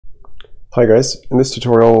Hi guys, in this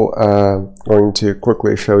tutorial I'm going to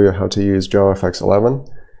quickly show you how to use JavaFX 11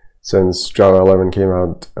 since Java 11 came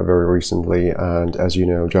out very recently, and as you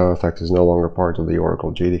know JavaFX is no longer part of the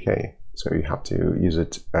Oracle JDK, so you have to use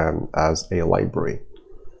it as a library.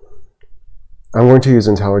 I'm going to use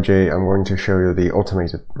IntelliJ. I'm going to show you the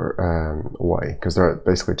automated way, because there are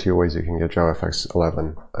basically two ways you can get JavaFX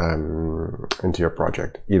 11 into your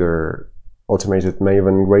project, either automated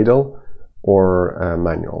Maven Gradle or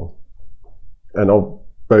manual. And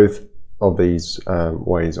both of these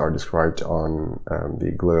ways are described on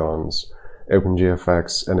the Gluon's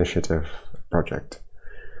OpenJFX initiative project.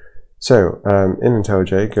 So in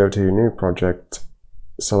IntelliJ, go to New Project,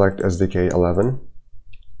 select SDK 11,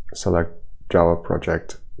 select Java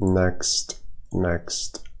Project, Next,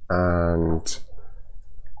 Next, and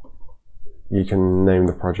you can name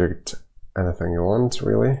the project anything you want,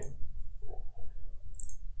 really.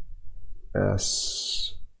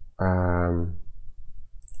 Yes.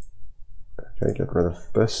 Okay, get rid of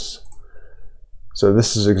this. So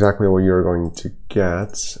this is exactly what you're going to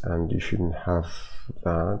get, and you shouldn't have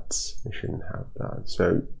that. You shouldn't have that.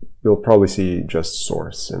 So you'll probably see just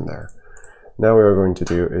source in there. Now what we're going to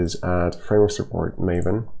do is add framework support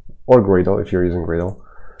Maven or Gradle if you're using Gradle,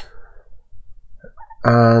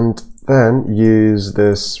 and then use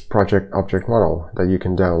this project object model that you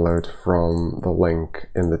can download from the link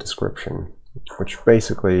in the description, which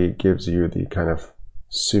basically gives you the kind of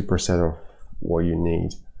superset of what you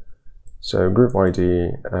need. So group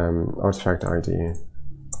ID, artifact ID,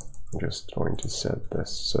 I'm just going to set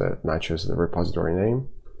this so that it matches the repository name.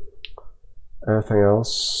 Anything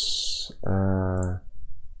else? You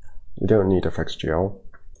don't need FXGL.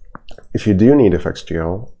 If you do need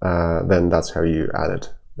FXGL, then that's how you add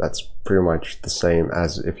it. That's pretty much the same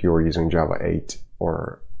as if you were using Java 8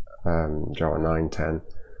 or Java 9, 10.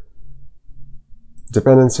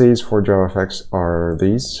 Dependencies for JavaFX are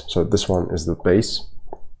these. So this one is the base,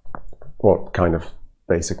 well, kind of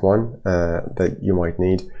basic one that you might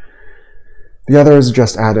need. The other is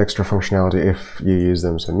just add extra functionality if you use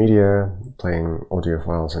them, so media, playing audio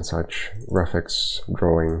files and such, graphics,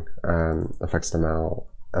 drawing, FXML,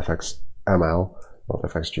 not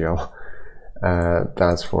FXGL.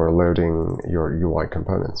 That's for loading your UI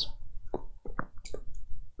components.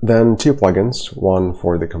 Then two plugins, one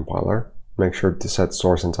for the compiler. Make sure to set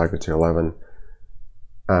source integrity to 11,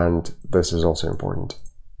 and this is also important,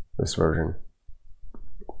 this version.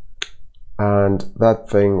 And that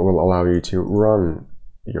thing will allow you to run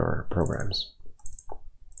your programs.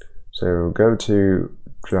 So go to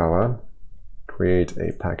Java, create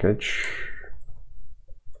a package,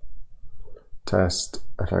 test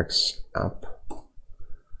FXApp.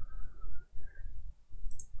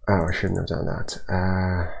 Oh, I shouldn't have done that.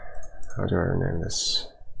 How do I rename this?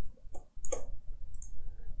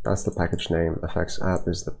 That's the package name. FXApp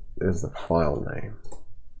is the file name.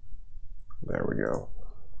 There we go.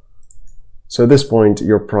 So at this point,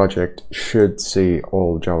 your project should see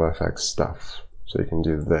all JavaFX stuff. So you can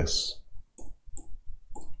do this.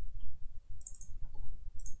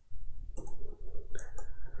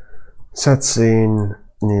 Set scene,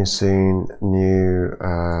 new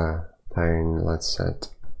pane. Let's set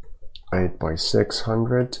 8 by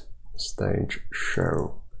 600. Stage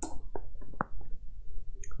show.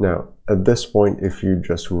 Now, at this point, if you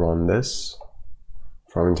just run this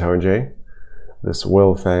from IntelliJ, this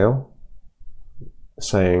will fail,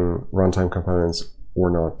 saying runtime components were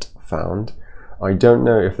not found. I don't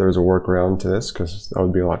know if there's a workaround to this, because that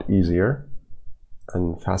would be a lot easier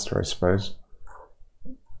and faster, I suppose.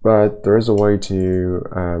 But there is a way to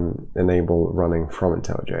enable running from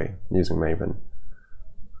IntelliJ using Maven.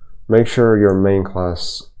 Make sure your main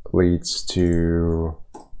class leads to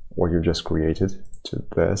what you just created, to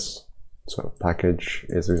this. So package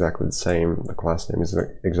is exactly the same, the class name is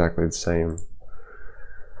exactly the same.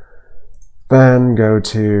 Then go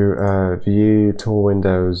to View, Tool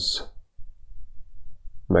Windows,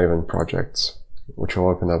 Maven Projects, which will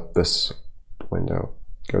open up this window.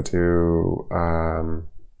 Go to,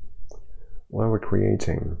 what are we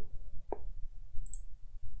creating?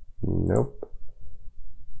 Nope.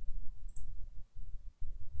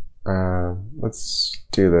 Let's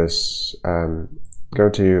do this. Go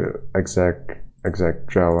to exec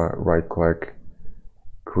Java, right click,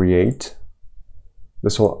 create.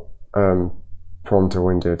 This will prompt a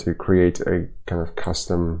window to create a kind of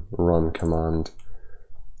custom run command,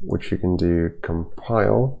 which you can do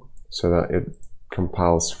compile, so that it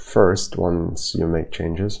compiles first once you make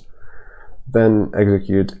changes. Then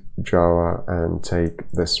execute Java and take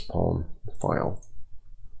this POM file.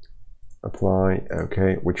 Apply,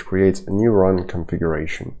 OK, which creates a new run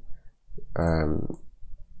configuration.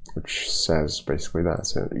 which says basically that,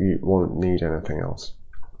 so you won't need anything else.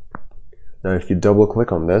 Now if you double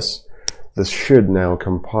click on this, this should now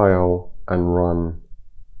compile and run.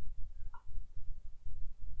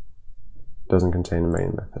 Doesn't contain a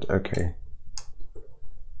main method. Okay,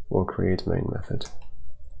 we'll create a main method.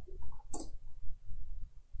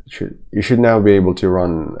 You should now be able to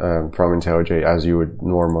run from IntelliJ as you would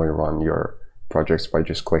normally run your projects by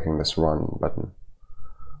just clicking this run button.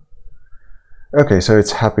 Okay, so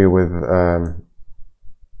it's happy with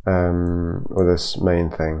this main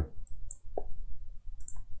thing.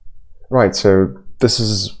 Right, so this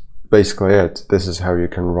is basically it. This is how you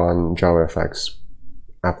can run JavaFX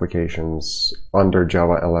applications under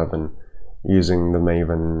Java 11 using the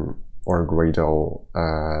Maven or Gradle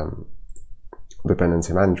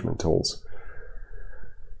dependency management tools.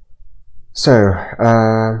 So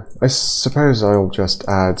I suppose I'll just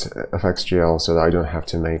add FXGL so that I don't have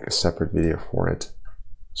to make a separate video for it.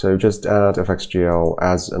 So just add FXGL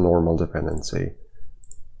as a normal dependency.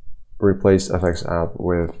 Replace FXApp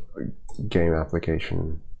with game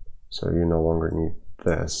application, so you no longer need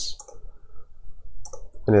this.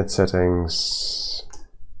 Init settings,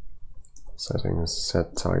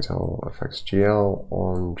 set title FXGL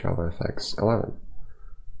on JavaFX 11.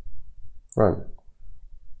 Run.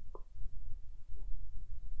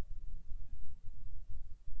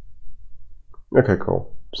 Okay,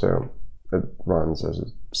 cool. So it runs as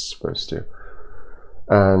it's supposed to.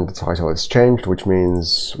 And the title is changed, which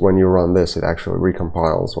means when you run this, it actually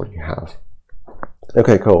recompiles what you have.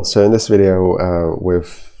 Okay, cool. So in this video,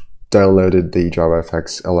 we've downloaded the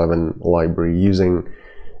JavaFX 11 library using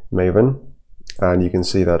Maven, and you can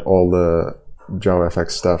see that all the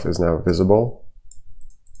JavaFX stuff is now visible.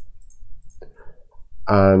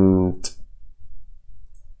 And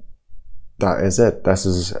that is it. This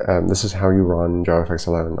is how you run JavaFX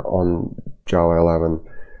 11 on Java 11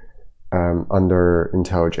 under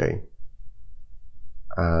IntelliJ.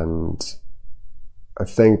 And I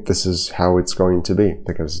think this is how it's going to be,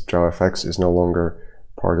 because JavaFX is no longer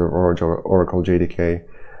part of Oracle JDK.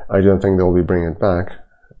 I don't think they'll be bringing it back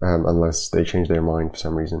unless they change their mind for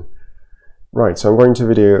some reason. Right, so I'm going to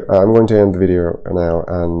end the video now,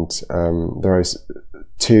 and there is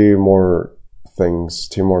two more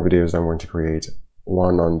videos I'm going to create.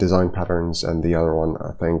 One on design patterns and the other one,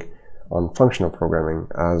 I think, on functional programming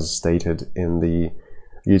as stated in the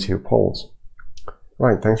YouTube polls.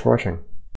 Right, thanks for watching.